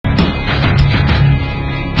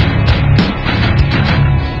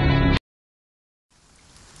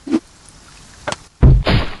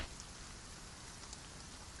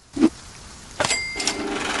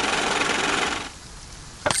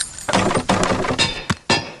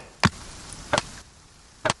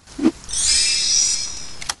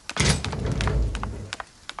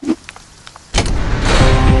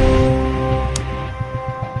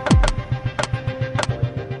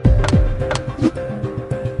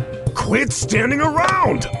Quit standing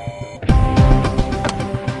around!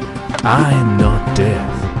 I am not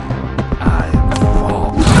death. I am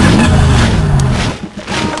fog.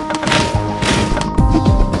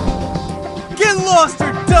 Get lost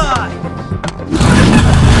or die!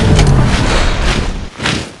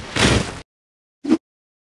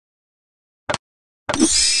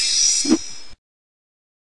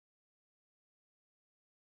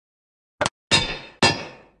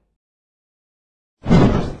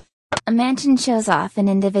 A mansion shows off an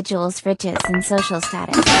individual's riches and social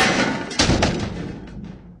status.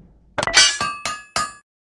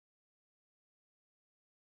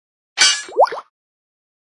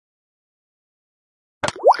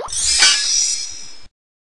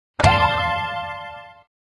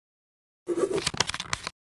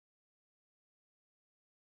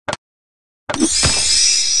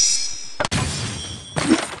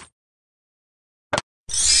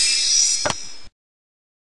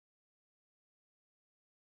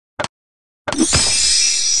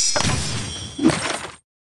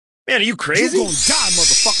 Man, are you crazy? You gonna die,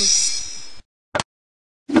 motherfucker!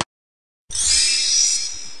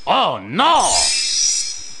 Oh no!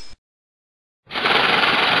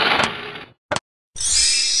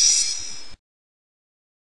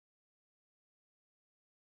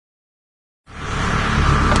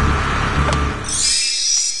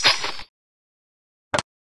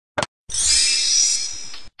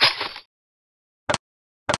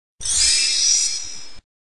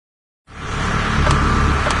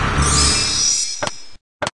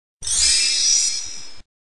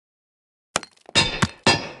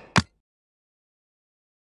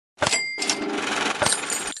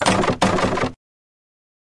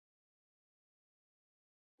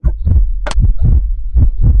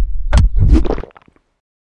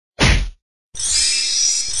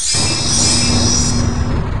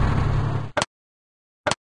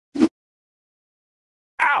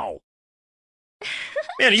 Ow!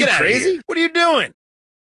 Man, are you crazy? What are you doing?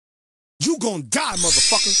 You gonna die,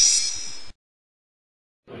 motherfucker!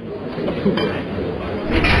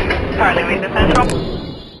 Charlie, read the central.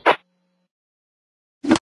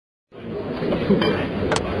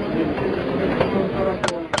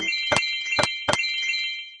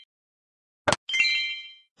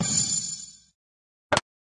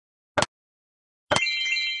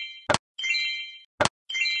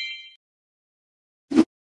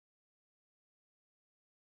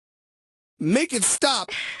 Make it stop!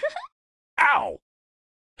 Ow!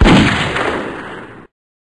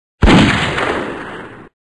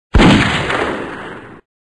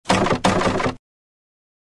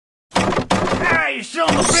 Hey, you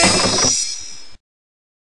showing the bitch!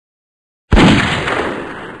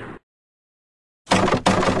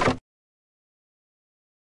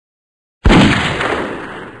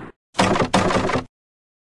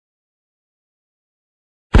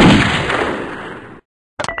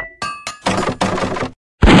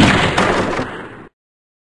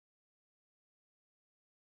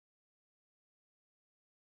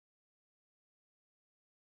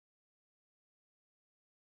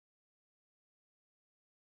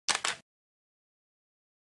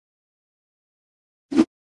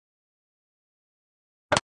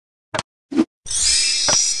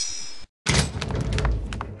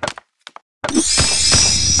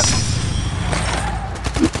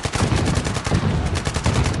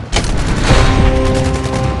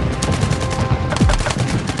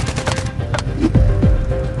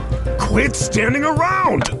 Quit standing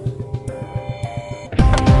around!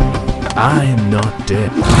 I am not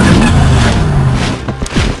death.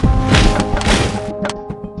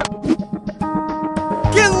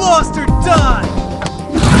 Get lost or die!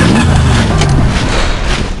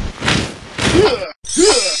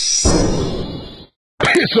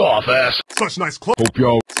 Piss off, ass! Such nice clothing.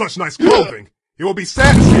 Such nice clothing. It will be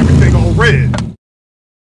sad to see everything all red.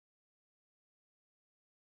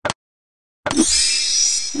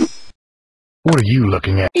 What are you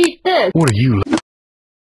looking at? Eat this! What are you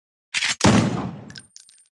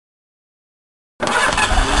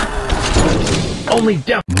Only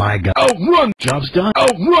death, my God. Oh, run! Job's done. Oh,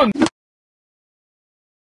 run!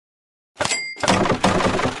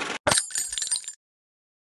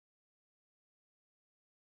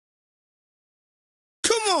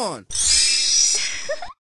 Come on!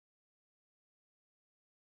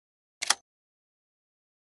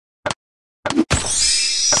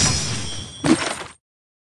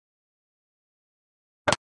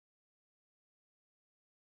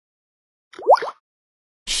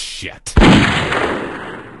 Shit.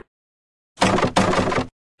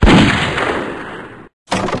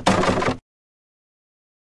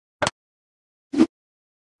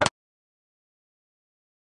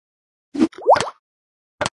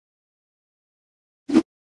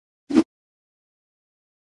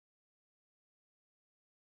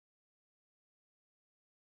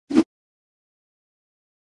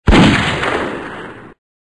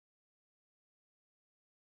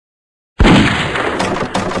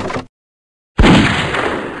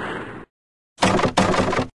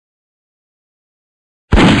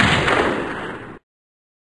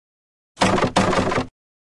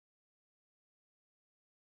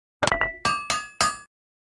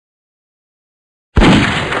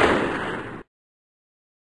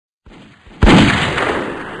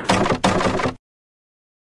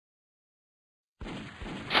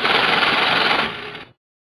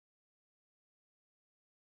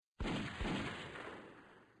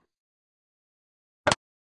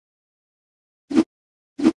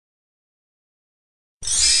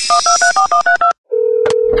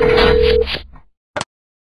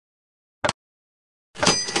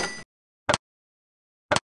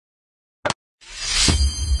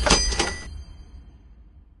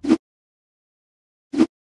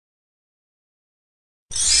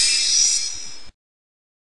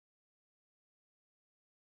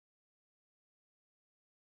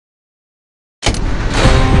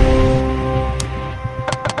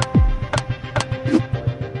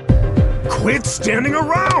 Quit standing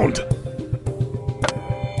around!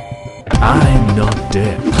 I'm not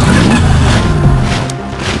dead.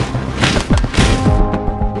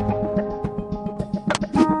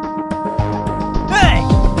 Hey!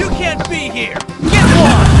 You can't be here! Get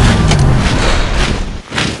lost!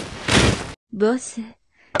 ボス、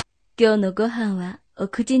今日のご飯はお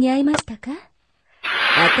口に合いましたか？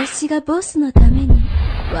私がボスのために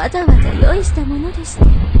わざわざ用意したものでして。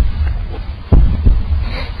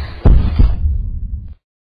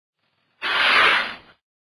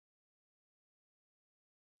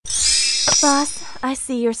Boss, I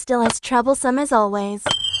see you're still as troublesome as always.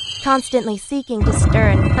 Constantly seeking to stir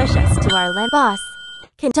and push us to our limit. Boss,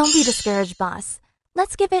 don't be discouraged, boss.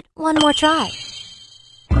 Let's give it one more try.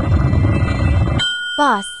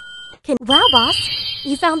 Boss, wow, boss,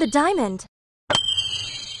 you found the diamond.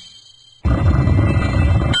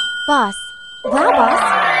 Boss, wow, boss,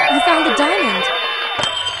 you found the diamond.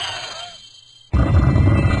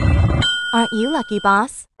 Aren't you lucky,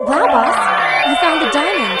 boss? Wow, boss, you found the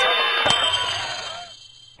diamond.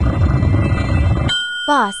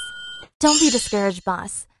 Boss, don't be discouraged,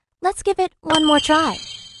 boss. Let's give it one more try.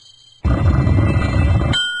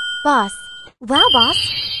 Boss, wow, boss,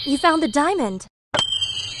 you found the diamond.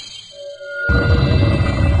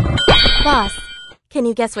 Boss, can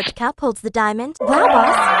you guess which cup holds the diamond? Wow,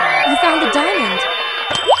 boss, you found the diamond.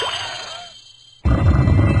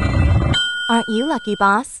 Aren't you lucky,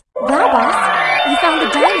 boss? Wow, boss, you found the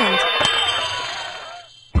diamond.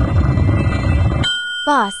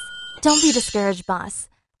 Boss, don't be discouraged, boss.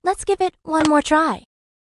 Let's give it one more try.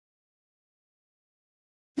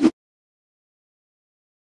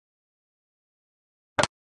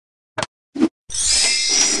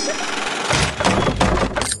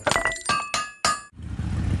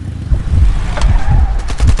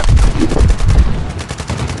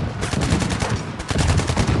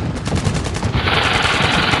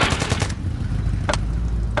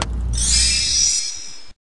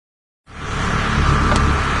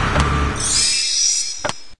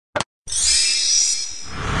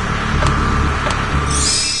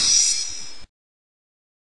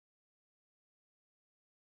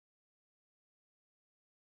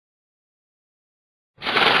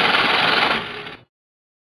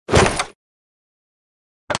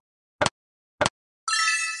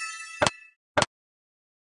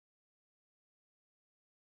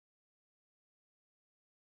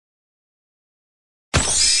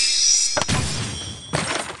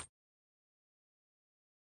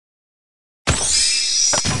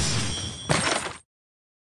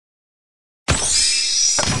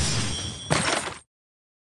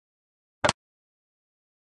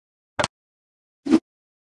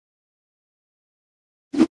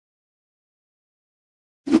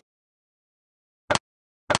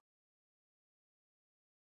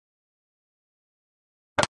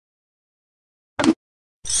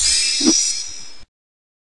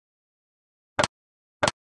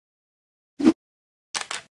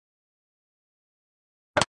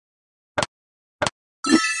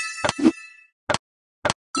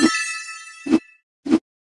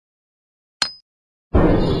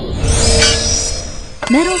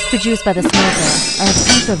 Metals produced by the smelter are a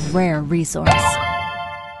type of rare resource.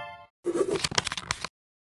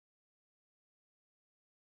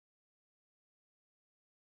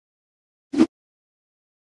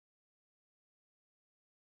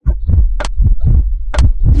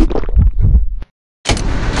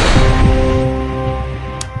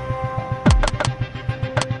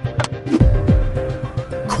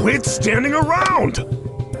 Quit standing around!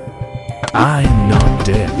 I'm not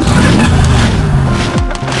dead.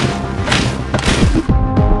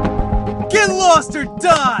 Get lost or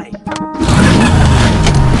die!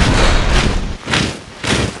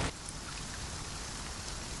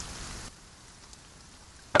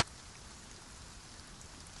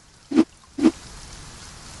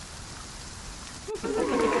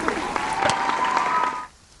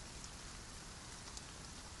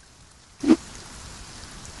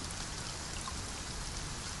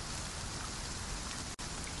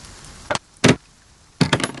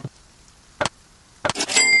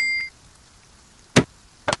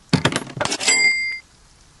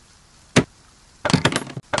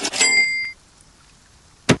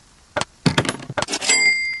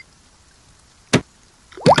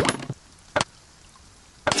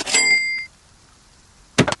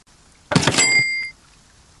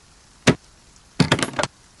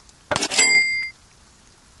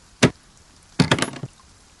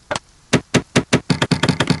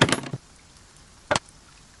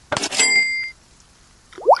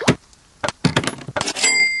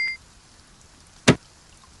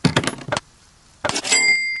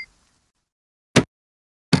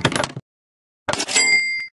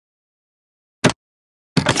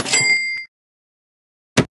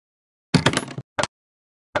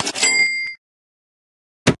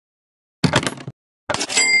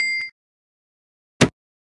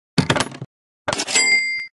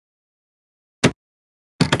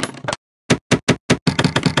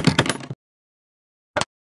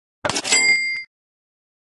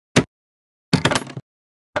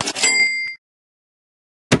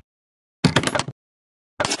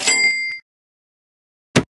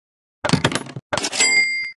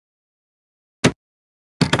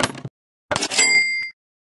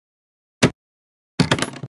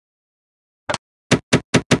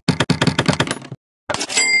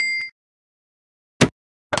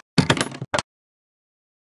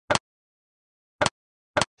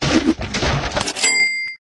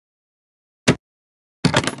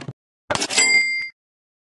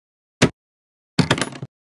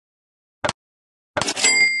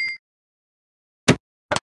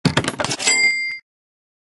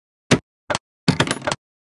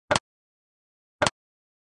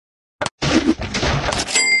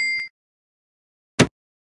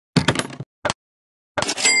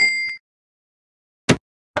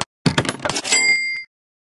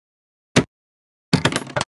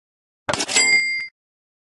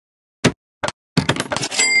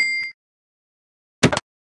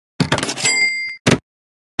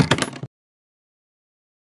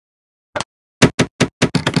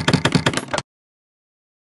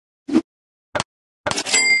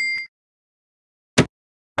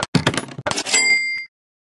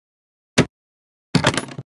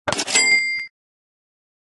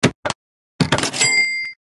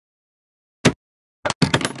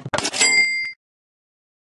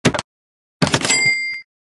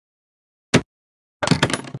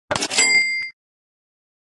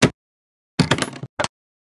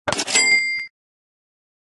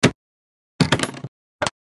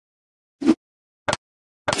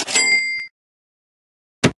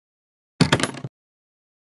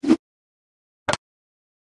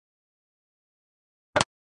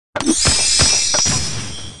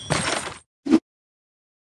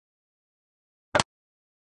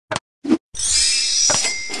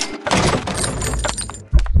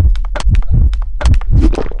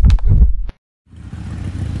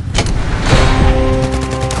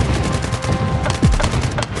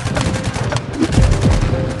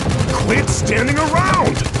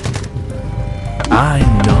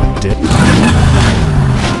 dead.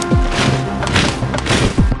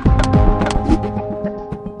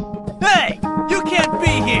 Hey! You can't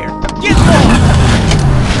be here! Get lost!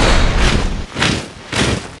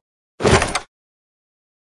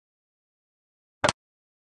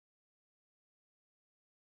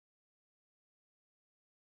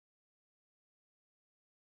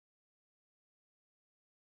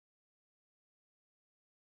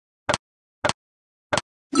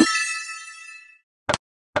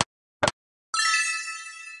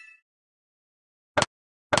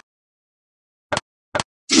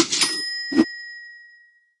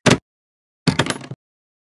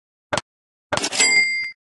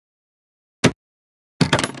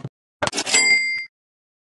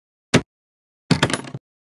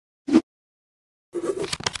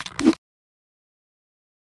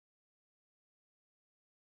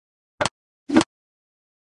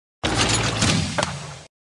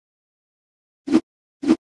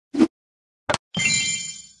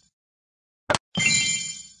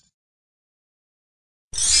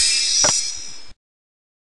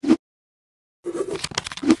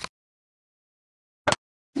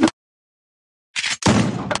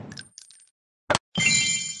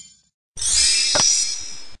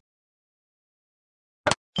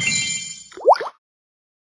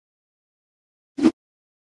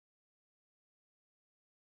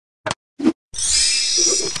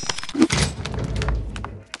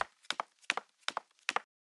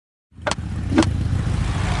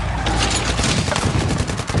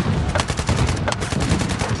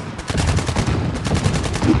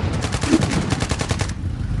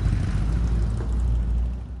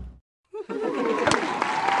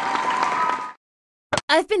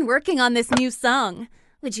 I've been working on this new song.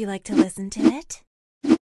 Would you like to listen to it?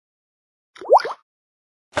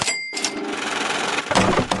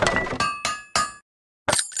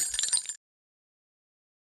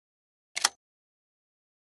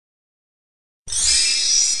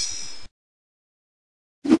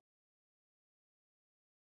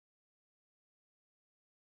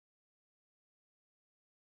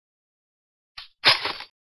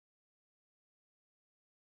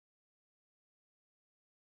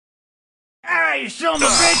 Hey, show me,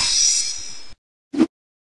 bitch!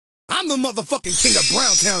 I'm the motherfucking king of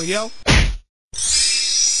Browntown, yo.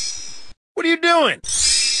 What are you doing?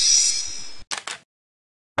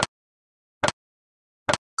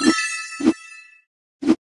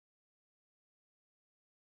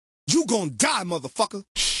 You gon' die, motherfucker.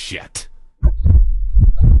 Shit.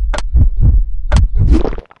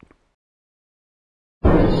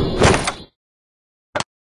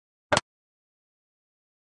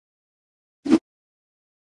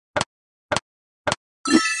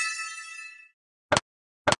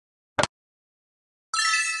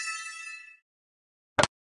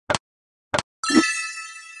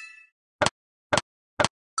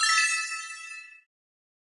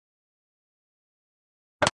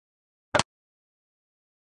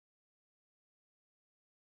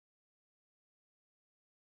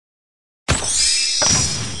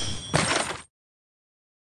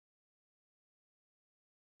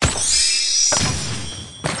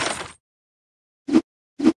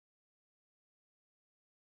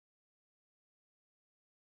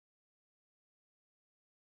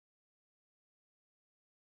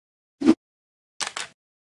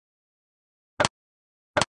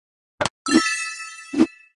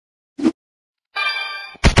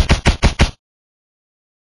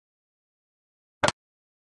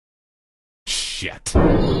 Shit.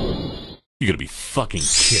 You gotta be fucking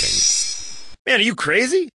kidding. Man, are you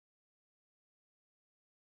crazy?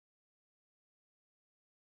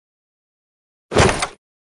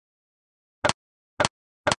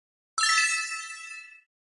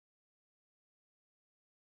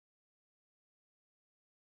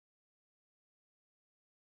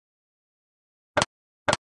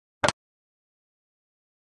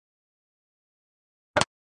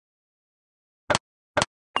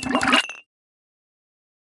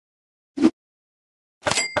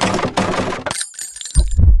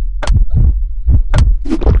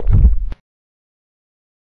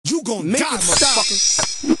 You gon' die, motherfucker.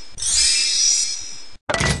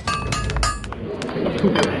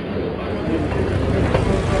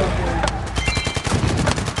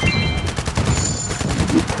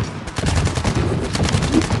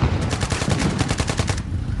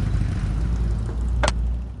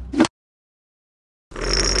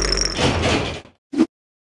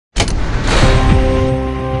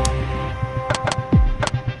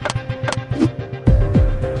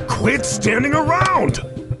 Quit standing around!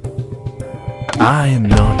 I am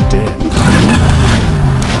not dead.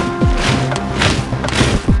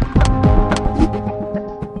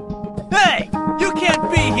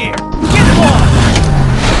 here! Get lost!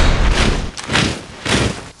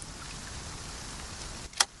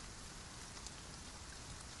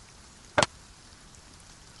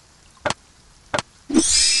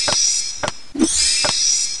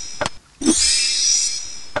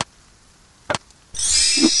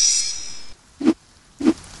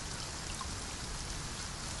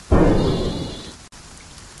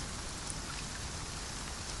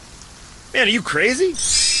 Man, are you crazy?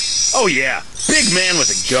 Oh yeah, big man with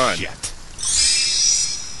a gun. Shit.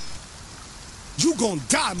 You gonna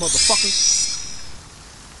die, motherfucker.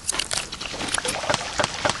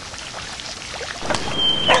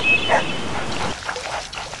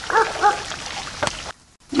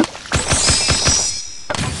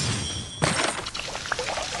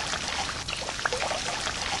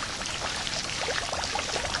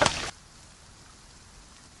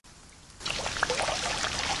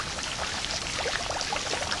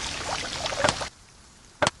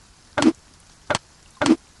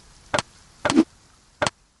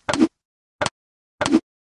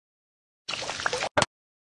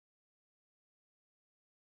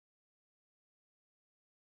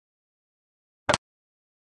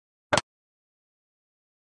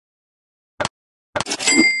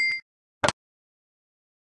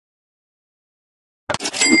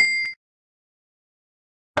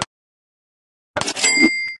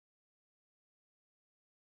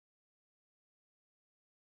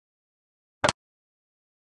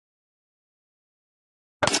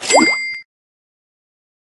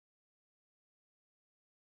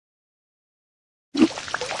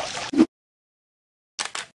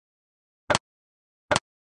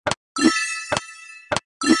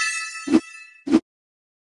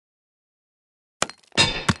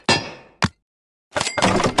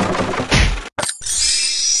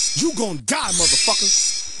 You gonna die, motherfucker.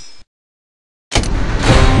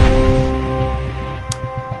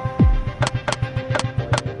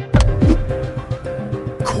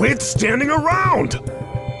 Quit standing around!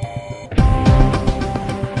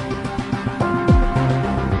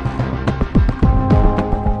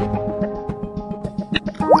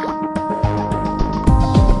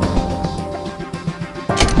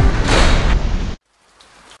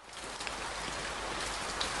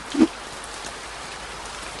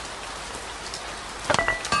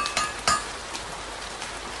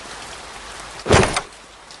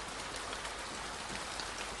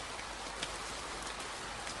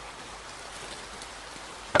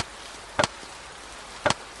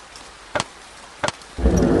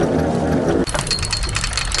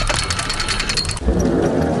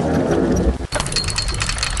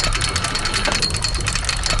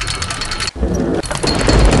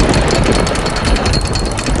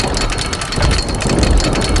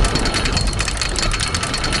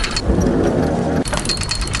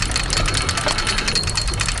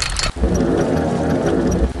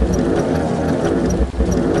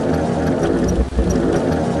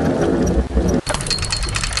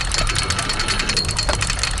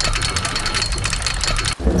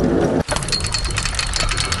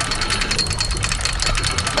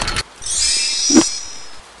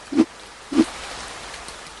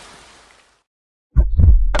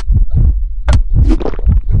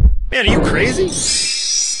 Man, are you crazy?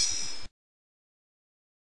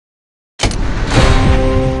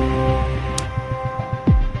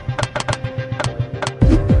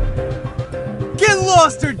 Get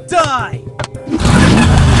lost or die!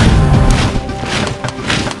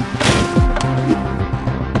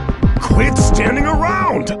 Quit standing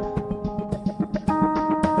around!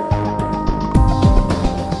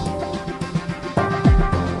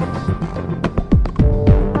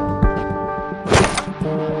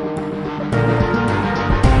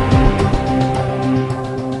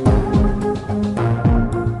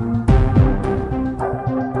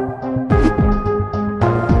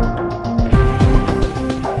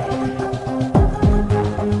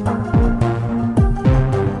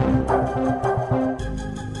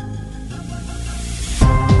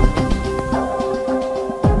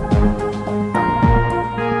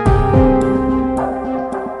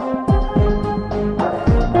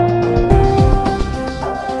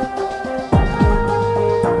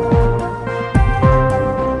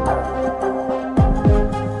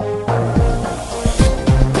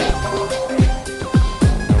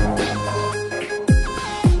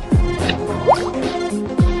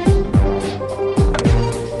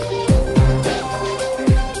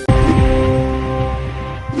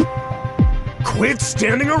 Quit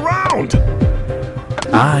standing around!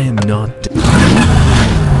 I am not.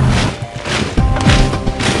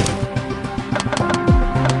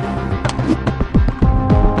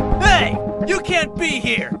 Hey! You can't be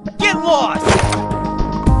here! Get lost!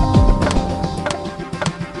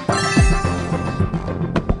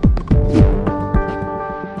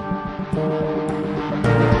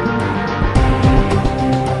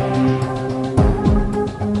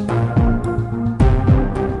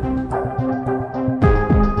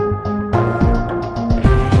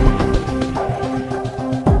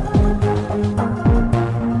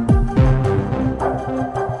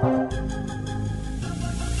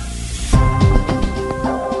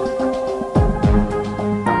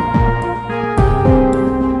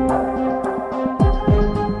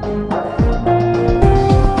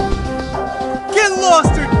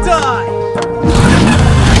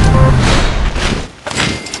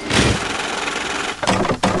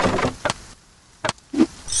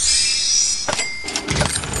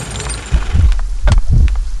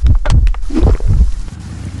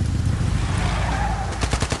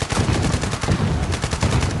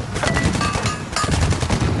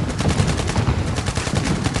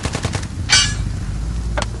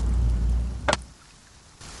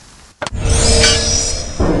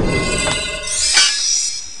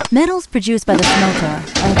 Metals produced by the smelter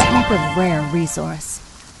are a type of rare resource.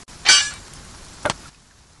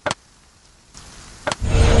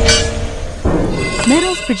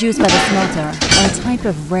 Metals produced by the smelter are a type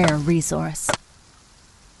of rare resource.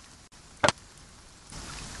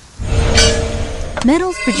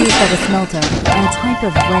 Metals produced by the smelter are a type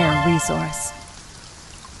of rare resource.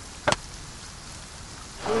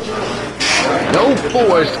 No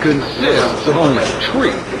forest consists of only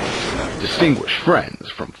trees. Distinguish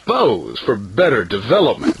friends from foes for better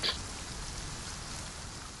development.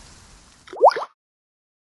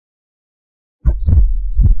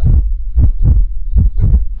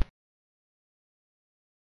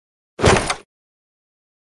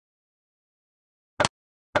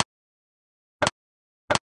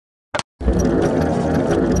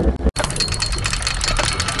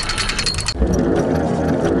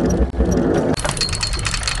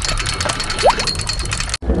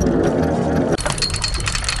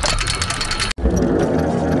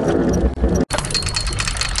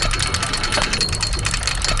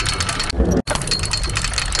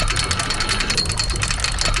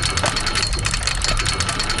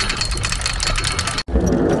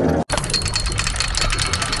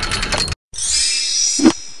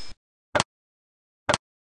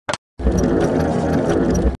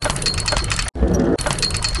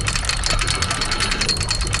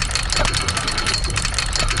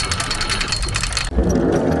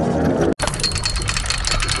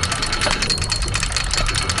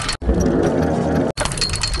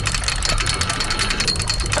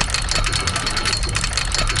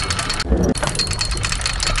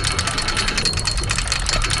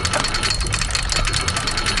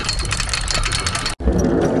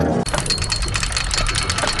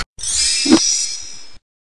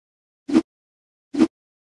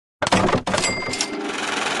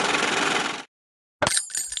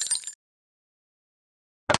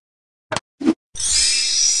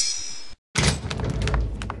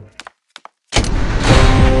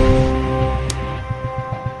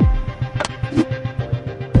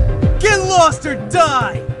 Lost or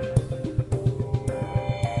die!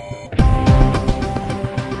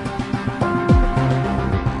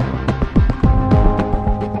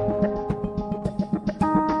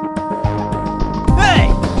 Hey!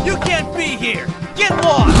 You can't be here! Get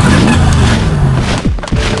lost!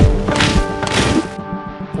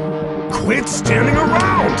 Quit standing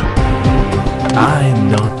around! I'm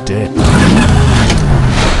not dead.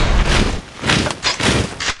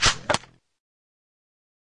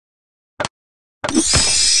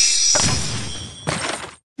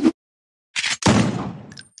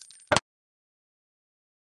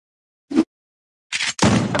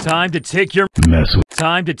 Time to take your Mess with.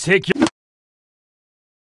 time to take your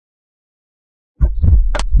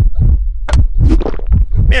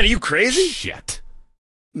Man, are you crazy? Shit.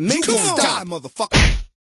 Make me die, motherfucker.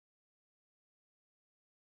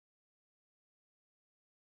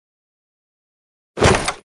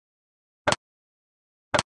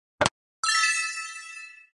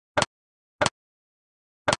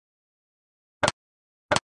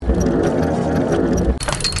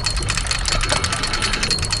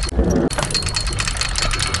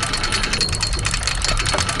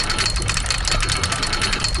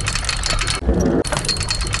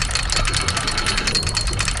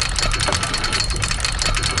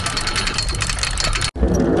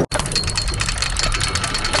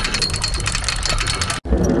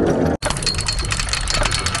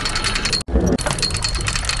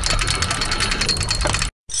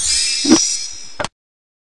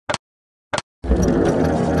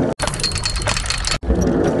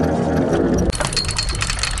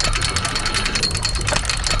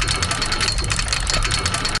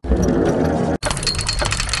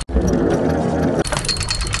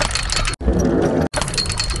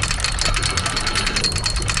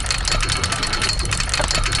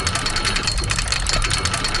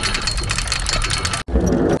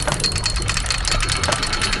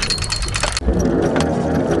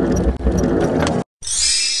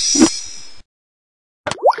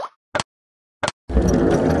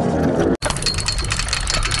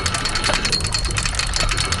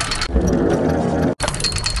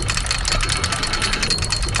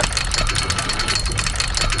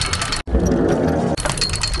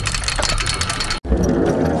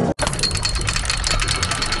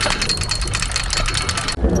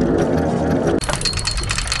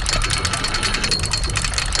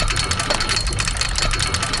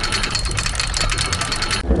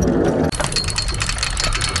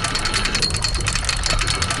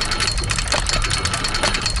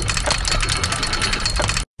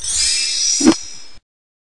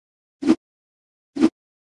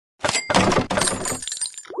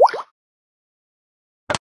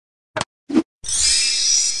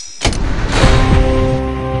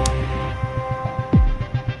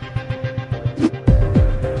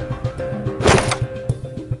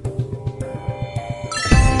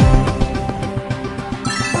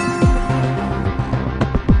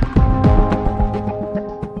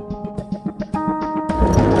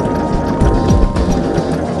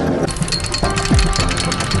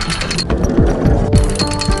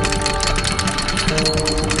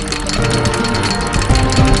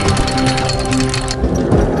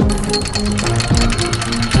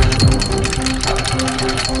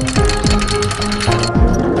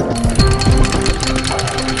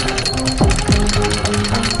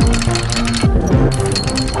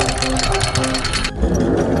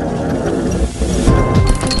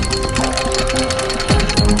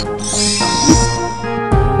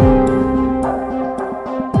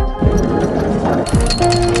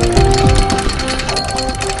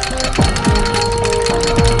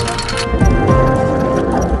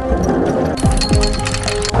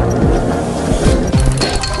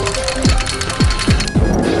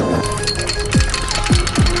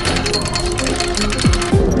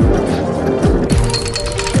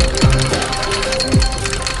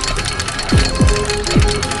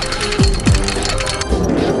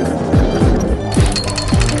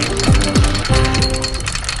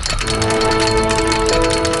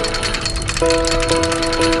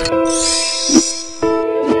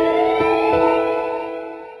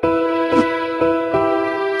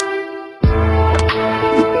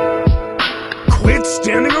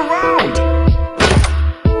 standing around!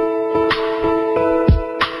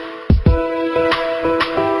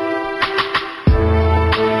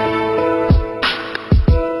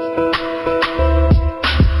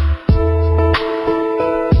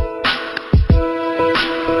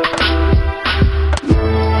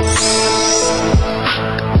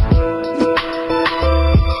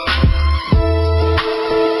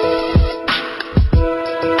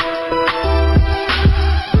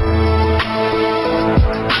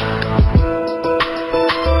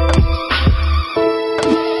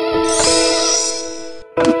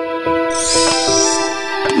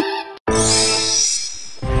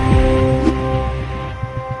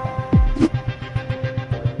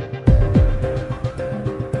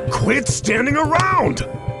 Quit standing around!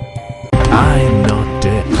 I'm not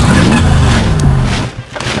dead.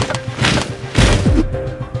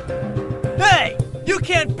 Hey! You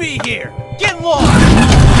can't be here! Get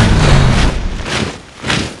lost!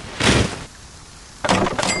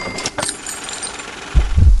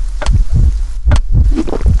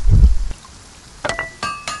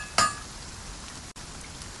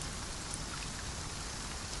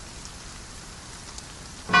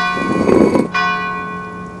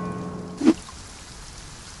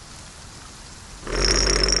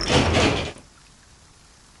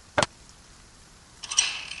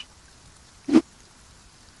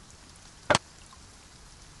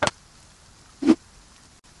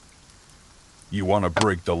 You want to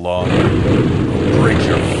break the law? Break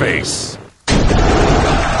your face!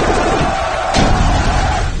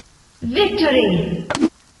 Victory!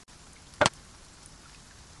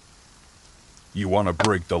 You want to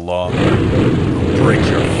break the law? Break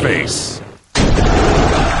your face!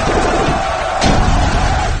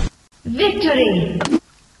 Victory!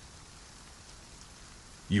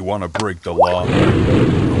 You want to break the law?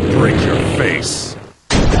 Break your face!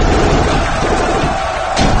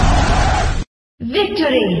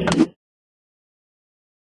 Victory!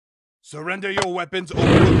 Surrender your weapons or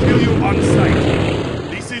we will kill you on sight.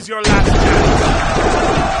 This is your last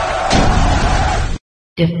chance.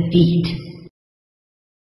 Defeat.